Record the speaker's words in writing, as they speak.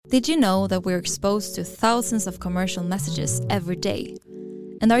Did you know that we're exposed to thousands of commercial messages every day?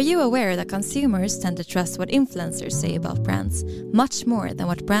 And are you aware that consumers tend to trust what influencers say about brands much more than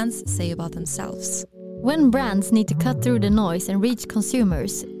what brands say about themselves? When brands need to cut through the noise and reach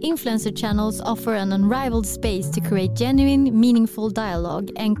consumers, influencer channels offer an unrivaled space to create genuine, meaningful dialogue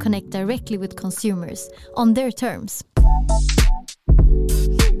and connect directly with consumers on their terms.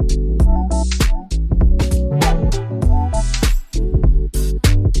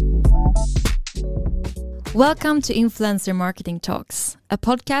 Welcome to Influencer Marketing Talks, a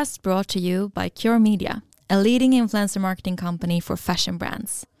podcast brought to you by Cure Media, a leading influencer marketing company for fashion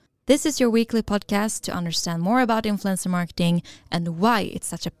brands. This is your weekly podcast to understand more about influencer marketing and why it's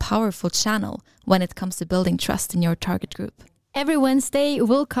such a powerful channel when it comes to building trust in your target group. Every Wednesday,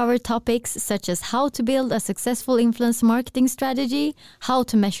 we'll cover topics such as how to build a successful influencer marketing strategy, how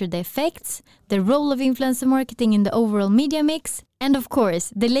to measure the effects, the role of influencer marketing in the overall media mix, and of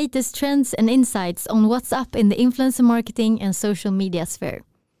course, the latest trends and insights on what's up in the influencer marketing and social media sphere.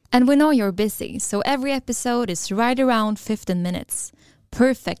 And we know you're busy, so every episode is right around 15 minutes.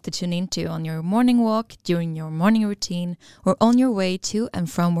 Perfect to tune into on your morning walk, during your morning routine, or on your way to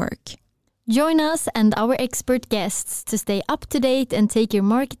and from work. Join us and our expert guests to stay up to date and take your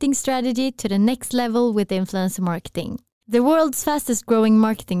marketing strategy to the next level with influencer marketing, the world's fastest growing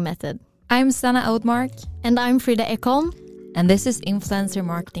marketing method. I'm Sanna Oudmark. And I'm Frida Ekholm. And this is Influencer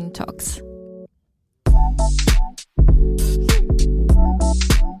Marketing Talks.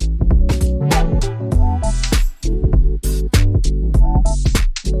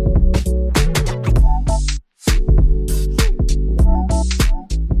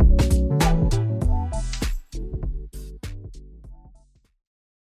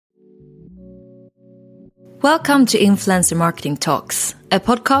 Welcome to Influencer Marketing Talks, a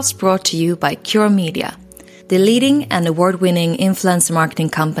podcast brought to you by Cure Media, the leading and award-winning influencer marketing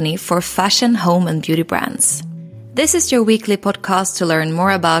company for fashion, home and beauty brands. This is your weekly podcast to learn more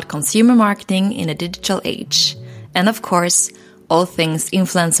about consumer marketing in a digital age. And of course, all things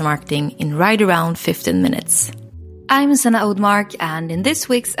influencer marketing in right around 15 minutes. I'm Sanna Oudmark, and in this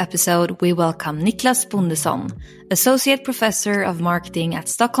week's episode, we welcome Niklas Bondesson, Associate Professor of Marketing at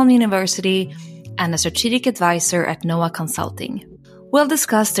Stockholm University and a strategic advisor at NOA Consulting. We'll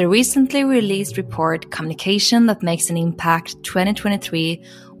discuss the recently released report Communication That Makes an Impact 2023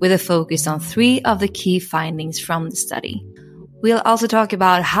 with a focus on 3 of the key findings from the study. We'll also talk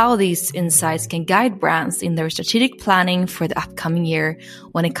about how these insights can guide brands in their strategic planning for the upcoming year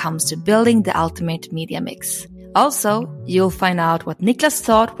when it comes to building the ultimate media mix. Also, you'll find out what Niklas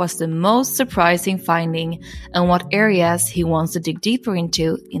thought was the most surprising finding and what areas he wants to dig deeper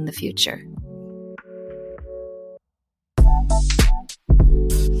into in the future.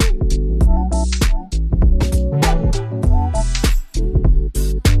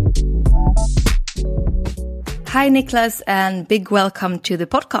 Hi, Niklas, and big welcome to the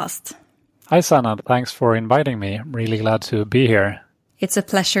podcast. Hi, Sanna. Thanks for inviting me. I'm really glad to be here. It's a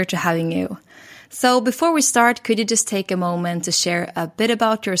pleasure to having you. So before we start, could you just take a moment to share a bit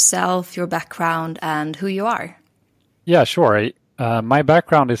about yourself, your background, and who you are? Yeah, sure. My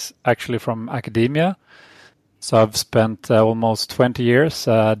background is actually from academia. So I've spent almost 20 years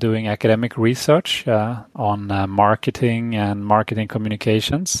doing academic research on marketing and marketing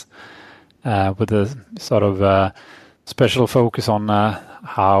communications. With a sort of special focus on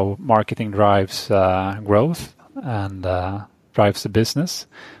how marketing drives growth and drives the business.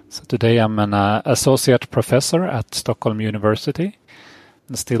 So today I'm an associate professor at Stockholm University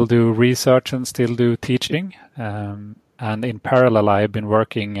and still do research and still do teaching. And in parallel, I've been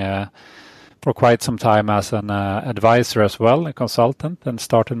working for quite some time as an advisor as well, a consultant, and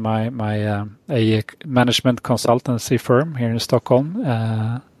started my a management consultancy firm here in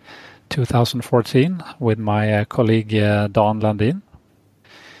Stockholm 2014 with my colleague Dan Landin.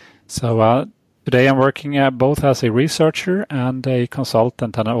 So today I'm working both as a researcher and a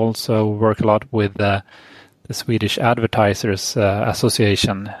consultant, and I also work a lot with the Swedish Advertisers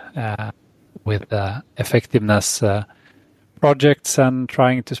Association with effectiveness projects and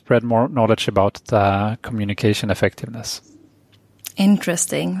trying to spread more knowledge about communication effectiveness.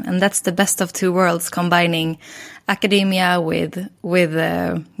 Interesting, and that's the best of two worlds, combining academia with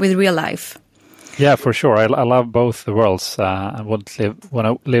real life. Yeah, for sure. I love both the worlds. I wouldn't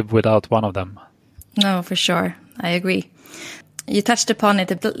want to live without one of them. No, for sure. I agree. You touched upon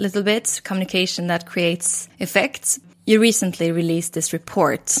it a little bit, communication that creates effects. You recently released this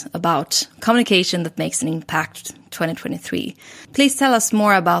report about communication that makes an impact 2023. Please tell us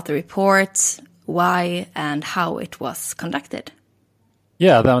more about the report, why and how it was conducted.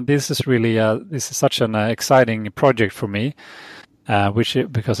 Yeah, this is really this is such an exciting project for me.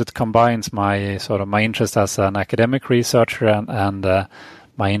 because it combines my my interest as an academic researcher and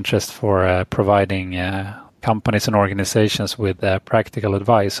my interest for providing companies and organizations with practical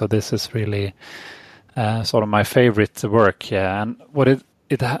advice. So this is really my favorite work. Yeah, and what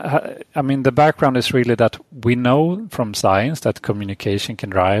the background is really that we know from science that communication can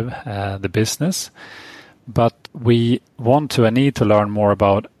drive the business, but we want to and need to learn more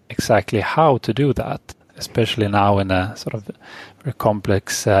about exactly how to do that, especially now in a very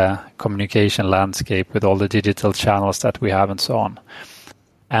complex communication landscape with all the digital channels that we have and so on.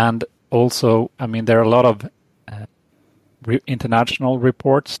 And also, there are a lot of international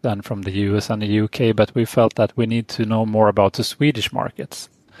reports then from the US and the UK, but we felt that we need to know more about the Swedish markets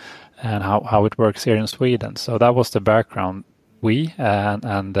and how it works here in Sweden. So that was the background. We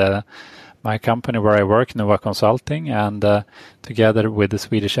and my company where I work, Nova Consulting, and together with the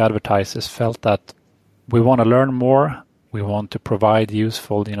Swedish advertisers felt that we want to learn more. We want to provide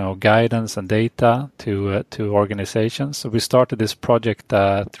useful, guidance and data to organizations. So we started this project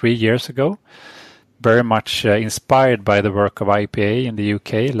 3 years ago, very much inspired by the work of IPA in the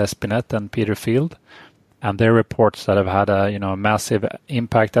UK, Les Binet and Peter Field, and their reports that have had a massive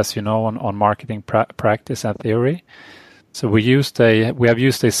impact, as you know, on marketing practice and theory. So we have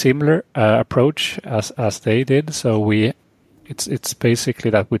used a similar approach as they did. So it's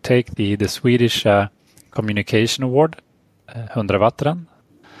basically that we take the Swedish Communication Award, 100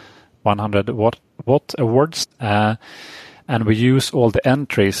 watt awards, and we use all the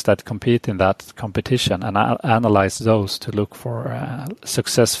entries that compete in that competition and analyze those to look for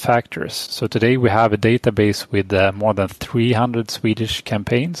success factors. So today we have a database with more than 300 Swedish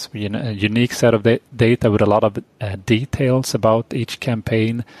campaigns, a unique set of data with a lot of details about each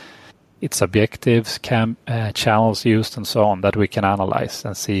campaign, its objectives, channels used, and so on, that we can analyze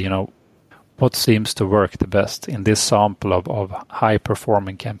and see, what seems to work the best in this sample of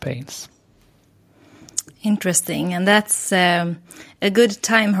high-performing campaigns. Interesting, and that's a good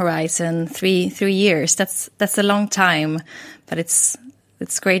time horizon. 3 years. That's a long time, but it's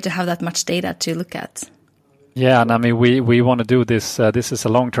great to have that much data to look at. Yeah, and we want to do this. This is a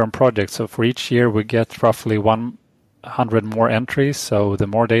long-term project, so for each year we get roughly 100 more entries. So the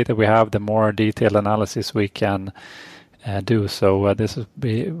more data we have, the more detailed analysis we can do. So this will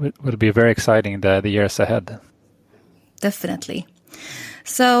be very exciting the years ahead. Definitely.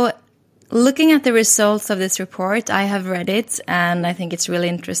 So looking at the results of this report, I have read it and I think it's really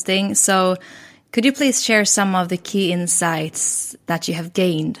interesting. So could you please share some of the key insights that you have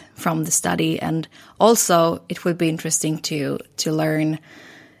gained from the study? And also it would be interesting to learn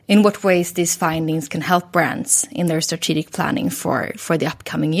in what ways these findings can help brands in their strategic planning for the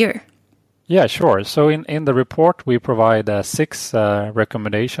upcoming year. Yeah, sure. So in the report, we provide 6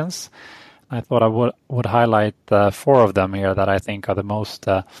 recommendations. I thought I would highlight 4 of them here that I think are the most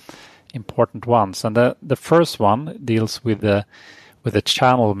important ones. And the first one deals with the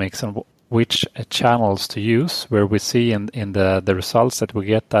channel mix and which channels to use, where we see in the results that we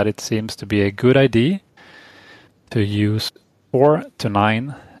get that it seems to be a good idea to use 4 to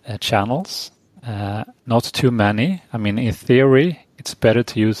 9 channels, not too many. In theory, it's better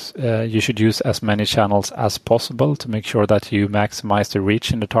to use, you should use as many channels as possible to make sure that you maximize the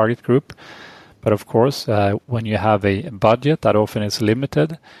reach in the target group. But of course, when you have a budget that often is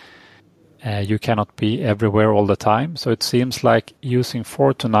limited, you cannot be everywhere all the time. So it seems like using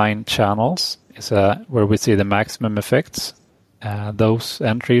 4 to 9 channels is where we see the maximum effects. Those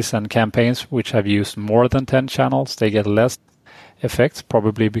entries and campaigns which have used more than 10 channels, they get less effects,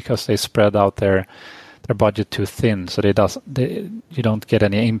 probably because they spread out their budget too thin, so you don't get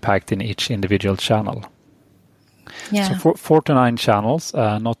any impact in each individual channel. Yeah. So 4 to 9 channels,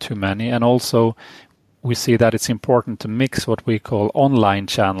 not too many. And also we see that it's important to mix what we call online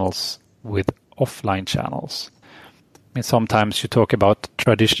channels with offline channels. Sometimes you talk about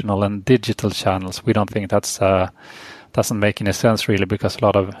traditional and digital channels. We don't think that's doesn't make any sense really, because a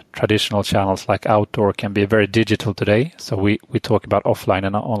lot of traditional channels like outdoor can be very digital today. So we talk about offline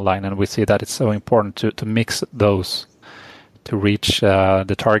and online, and we see that it's so important to mix those to reach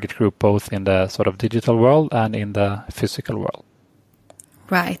the target group both in the digital world and in the physical world.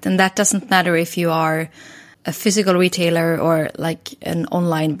 Right, and that doesn't matter if you are a physical retailer or like an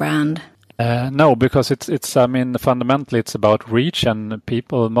online brand. No, because it's fundamentally it's about reach, and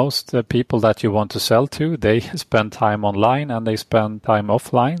most people that you want to sell to, they spend time online and they spend time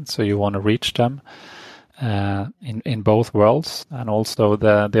offline, so you want to reach them in both worlds. And also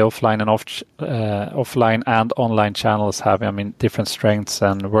the offline and offline and online channels have different strengths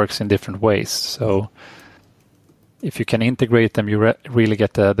and works in different ways. So if you can integrate them, you really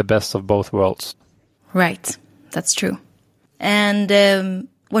get the best of both worlds. Right, that's true. And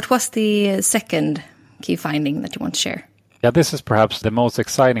what was the second key finding that you want to share? Yeah, this is perhaps the most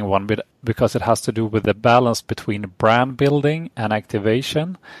exciting one because it has to do with the balance between brand building and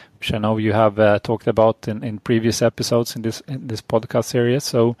activation, which I know you have talked about in previous episodes in this podcast series.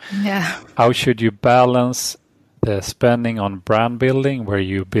 So how should you balance the spending on brand building, where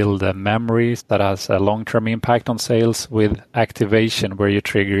you build memories that has a long-term impact on sales, with activation, where you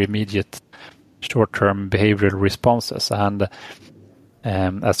trigger immediate short-term behavioral responses? And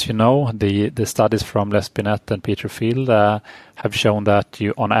as you know, the studies from Les Binet and Peter Field have shown that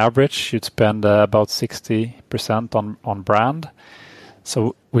you, on average, should spend about 60% on brand.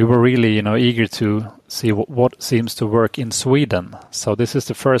 So we were really, eager to see what seems to work in Sweden. So this is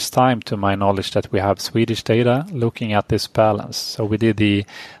the first time, to my knowledge, that we have Swedish data looking at this balance. So we did the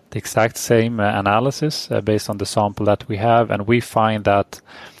exact same analysis based on the sample that we have, and we find that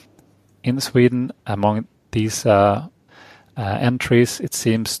in Sweden, among these entries, it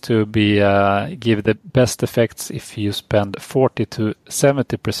seems to be give the best effects if you spend 40 to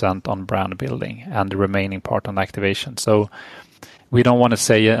 70% on brand building and the remaining part on activation. So we don't want to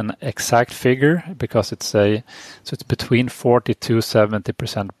say an exact figure, because it's between 40 to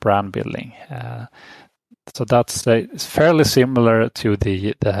 70% brand building. So that's it's fairly similar to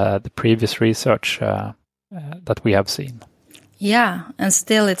the previous research that we have seen. Yeah, and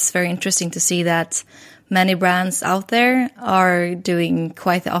still it's very interesting to see that many brands out there are doing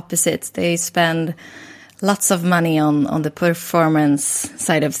quite the opposite. They spend lots of money on the performance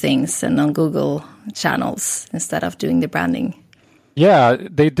side of things and on Google channels instead of doing the branding. Yeah,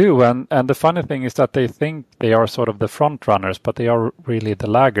 they do. And the funny thing is that they think they are sort of the front runners, but they are really the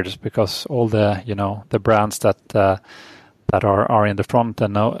laggards, because all the brands that are in the front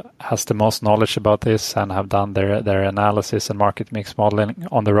and has the most knowledge about this and have done their analysis and market mix modeling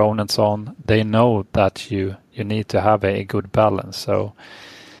on their own and so on, they know that you need to have a good balance. So,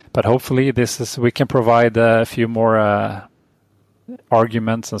 but hopefully we can provide a few more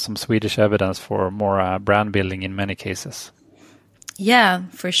arguments and some Swedish evidence for more brand building in many cases. Yeah,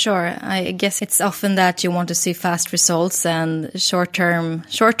 for sure. I guess it's often that you want to see fast results, and short term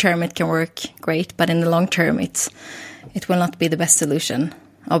it can work great, but in the long term it will not be the best solution,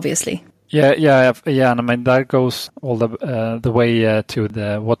 obviously. Yeah, and I mean that goes all the way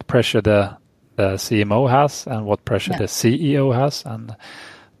to what pressure the CMO has, and what pressure the CEO has, and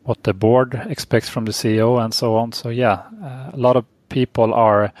what the board expects from the CEO, and so on. So a lot of people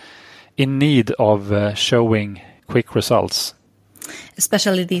are in need of showing quick results,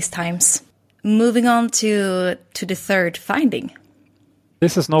 especially these times. Moving on to the third finding.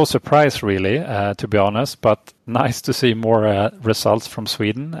 This is no surprise, really, to be honest, but nice to see more results from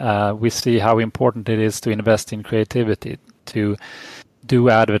Sweden. We see how important it is to invest in creativity, to do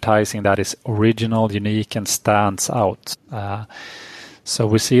advertising that is original, unique, and stands out. So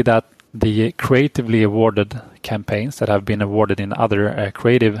we see that the creatively awarded campaigns that have been awarded in other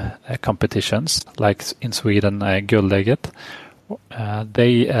creative competitions, like in Sweden, Guldägget,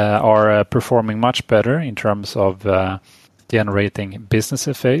 they are performing much better in terms of generating business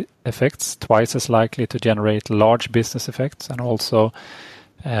effects, twice as likely to generate large business effects, and also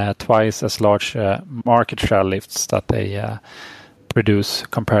twice as large market share lifts that they produce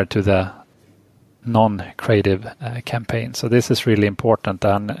compared to the non-creative campaign. So this is really important,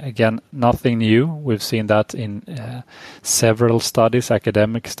 and again, nothing new. We've seen that in several studies,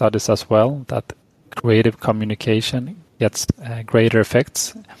 academic studies as well, that creative communication gets greater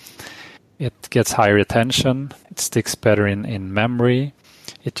effects. It gets higher attention, it sticks better in memory,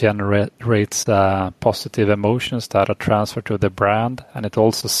 it generates positive emotions that are transferred to the brand, and it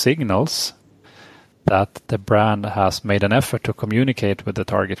also signals that the brand has made an effort to communicate with the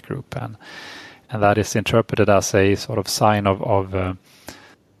target group, and that is interpreted as a sort of sign of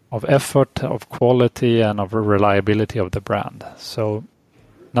effort, of quality, and of reliability of the brand. So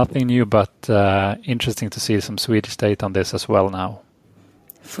nothing new, but interesting to see some Swedish data on this as well now.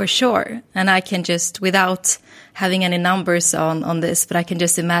 For sure. And I can just, without having any numbers on this, but I can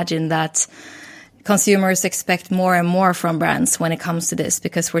just imagine that consumers expect more and more from brands when it comes to this,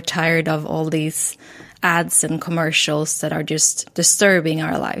 because we're tired of all these ads and commercials that are just disturbing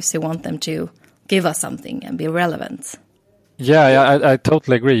our lives. We want them to give us something and be relevant. Yeah, I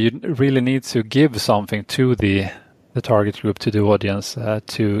totally agree. You really need to give something to the target group, to the audience,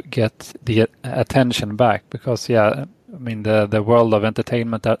 to get the attention back, because I mean, the world of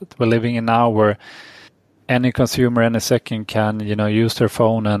entertainment that we're living in now, where any consumer any second can, use their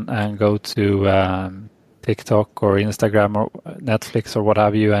phone and go to TikTok or Instagram or Netflix or what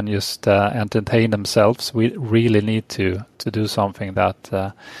have you, and just entertain themselves. We really need to do something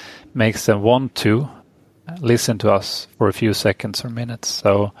that makes them want to listen to us for a few seconds or minutes.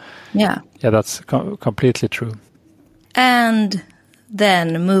 So yeah, that's completely true. And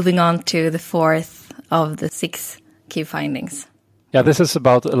then moving on to the fourth of the 6 key findings. Yeah, this is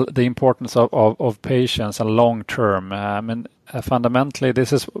about the importance of patience and long term. Fundamentally,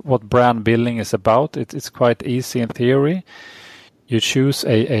 this is what brand building is about. It's quite easy in theory. You choose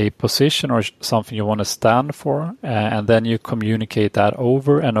a position or something you want to stand for, and then you communicate that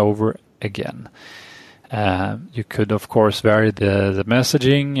over and over again. You could, of course, vary the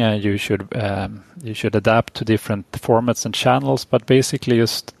messaging. You should adapt to different formats and channels, but basically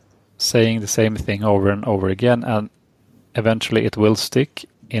just saying the same thing over and over again, and eventually it will stick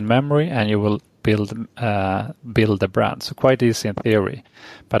in memory, and you will build a brand. So quite easy in theory,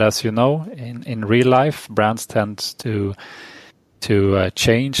 but as you know, in real life, brands tend to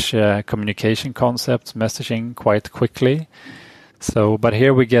change communication concepts, messaging quite quickly. So, but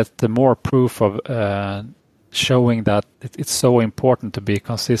here we get the more proof of showing that it's so important to be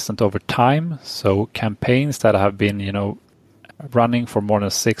consistent over time. So campaigns that have been, running for more than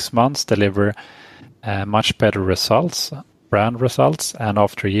 6 months deliver much better results, brand results, and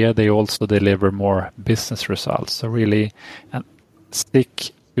after a year they also deliver more business results. So really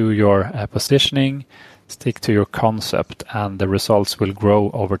stick to your positioning, stick to your concept, and the results will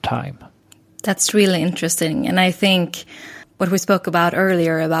grow over time. That's really interesting. And I think what we spoke about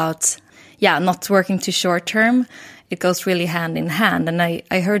earlier about, not working too short term, it goes really hand in hand. And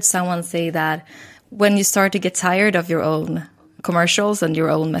I heard someone say that when you start to get tired of your own commercials and your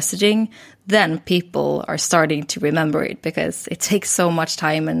own messaging, then people are starting to remember it, because it takes so much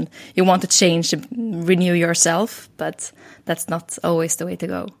time and you want to change and renew yourself, but that's not always the way to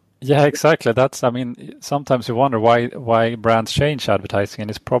go. Yeah, exactly. Sometimes you wonder why brands change advertising,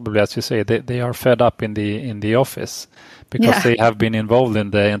 and it's probably, as you say, they are fed up in the office, because they have been involved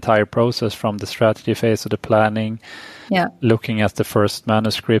in the entire process from the strategy phase of the planning, looking at the first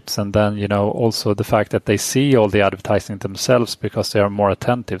manuscripts, and then also the fact that they see all the advertising themselves because they are more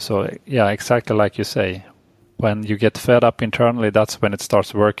attentive. So exactly like you say, when you get fed up internally, that's when it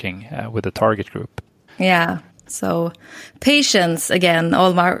starts working with the target group. Yeah. So patience, again,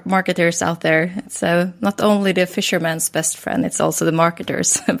 all marketers out there. It's not only the fisherman's best friend, it's also the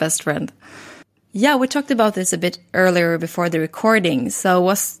marketer's best friend. Yeah, we talked about this a bit earlier before the recording. So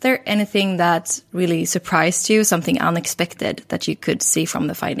was there anything that really surprised you, something unexpected that you could see from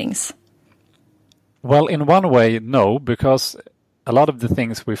the findings? Well, in one way, no, because a lot of the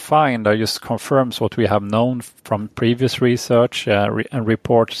things we find are just confirms what we have known from previous research and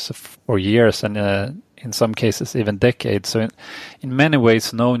reports for years, and in some cases even decades. So in many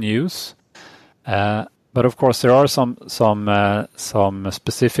ways, no news. But of course, there are some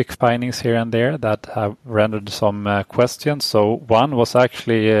specific findings here and there that have rendered some questions. So one was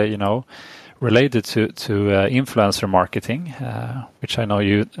actually, related to influencer marketing, which I know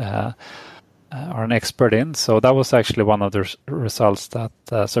you are an expert in. So that was actually one of the results that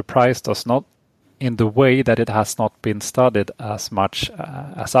surprised us, not in the way that it has not been studied as much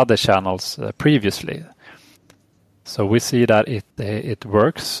as other channels previously. So we see that it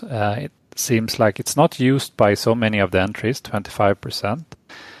works. It seems like it's not used by so many of the entries, 25%,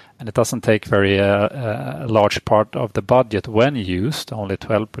 and it doesn't take very a large part of the budget when used, only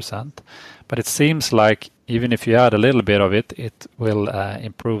 12%. But it seems like even if you add a little bit of it, it will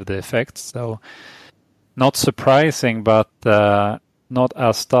improve the effects. So not surprising, but not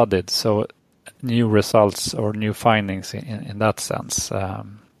as studied. So new results or new findings in that sense.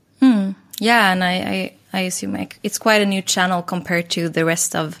 Yeah, and I assume it's quite a new channel compared to the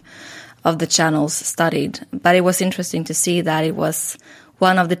rest of the channels studied. But it was interesting to see that it was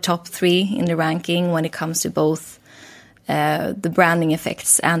one of the top 3 in the ranking when it comes to both the branding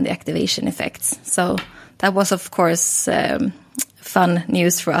effects and the activation effects. So that was, of course, fun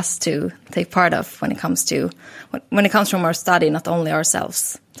news for us to take part of when it comes from our study, not only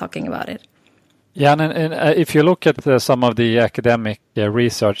ourselves talking about it. Yeah, and if you look at some of the academic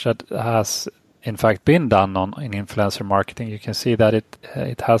research that has in fact been done in influencer marketing, you can see that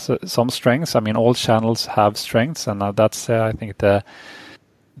it has some strengths. I mean, all channels have strengths, and that's I think the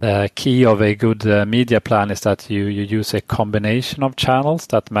key of a good media plan is that you use a combination of channels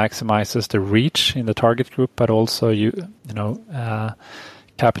that maximizes the reach in the target group, but also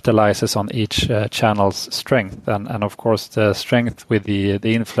capitalizes on each channel's strength. And of course, the strength with the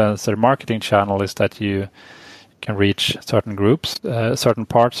influencer marketing channel is that you can reach certain groups, certain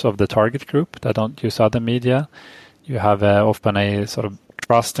parts of the target group that don't use other media. You have often a sort of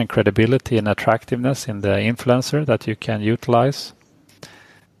trust and credibility and attractiveness in the influencer that you can utilize.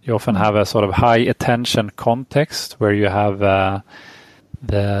 You often have a sort of high attention context where you have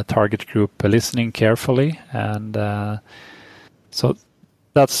the target group listening carefully. And so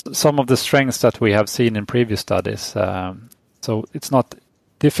that's some of the strengths that we have seen in previous studies. So it's not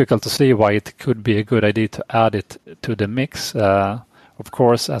difficult to see why it could be a good idea to add it to the mix. Of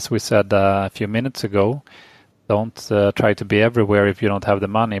course, as we said a few minutes ago, don't try to be everywhere if you don't have the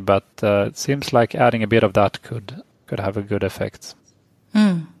money. But it seems like adding a bit of that could have a good effect.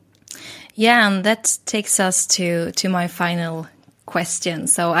 Yeah, and that takes us to my final question.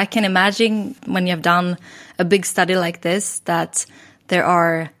 So I can imagine when you have done a big study like this that there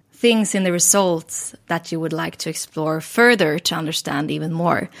are things in the results that you would like to explore further to understand even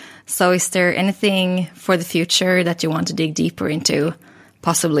more. So is there anything for the future that you want to dig deeper into,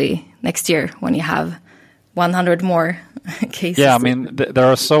 possibly next year when you have 100 more cases? Yeah, I mean, there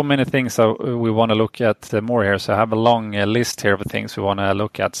are so many things that we want to look at more here. So I have a long list here of things we want to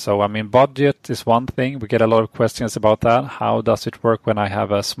look at. So, I mean, budget is one thing. We get a lot of questions about that. How does it work when I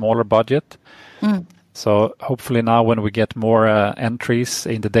have a smaller budget? So hopefully now when we get more entries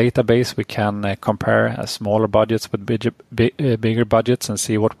in the database, we can compare smaller budgets with bigger budgets and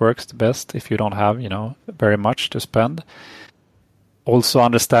see what works the best if you don't have, very much to spend. Also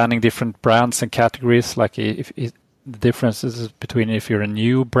understanding different brands and categories, like if the differences between if you're a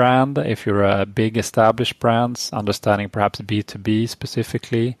new brand, if you're a big established brands, understanding perhaps B2B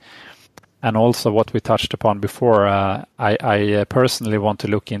specifically. And also what we touched upon before, I personally want to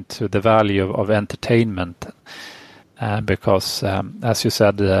look into the value of entertainment because, as you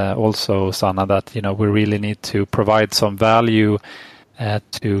said also, Sanna, that we really need to provide some value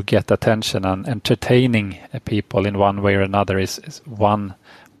to get attention, and entertaining people in one way or another is one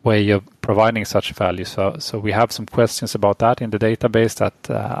way of providing such value. So we have some questions about that in the database that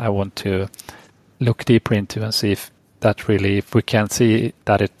I want to look deeper into and see if we can see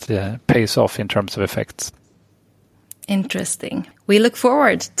that it pays off in terms of effects. Interesting. We look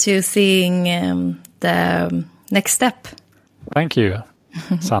forward to seeing the next step. Thank you,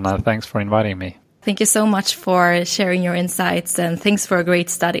 Sanna. Thanks for inviting me. Thank you so much for sharing your insights, and thanks for a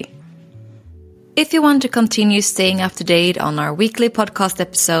great study. If you want to continue staying up to date on our weekly podcast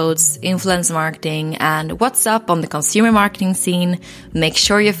episodes, influencer marketing, and what's up on the consumer marketing scene, make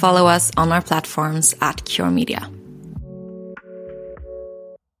sure you follow us on our platforms at Cure Media.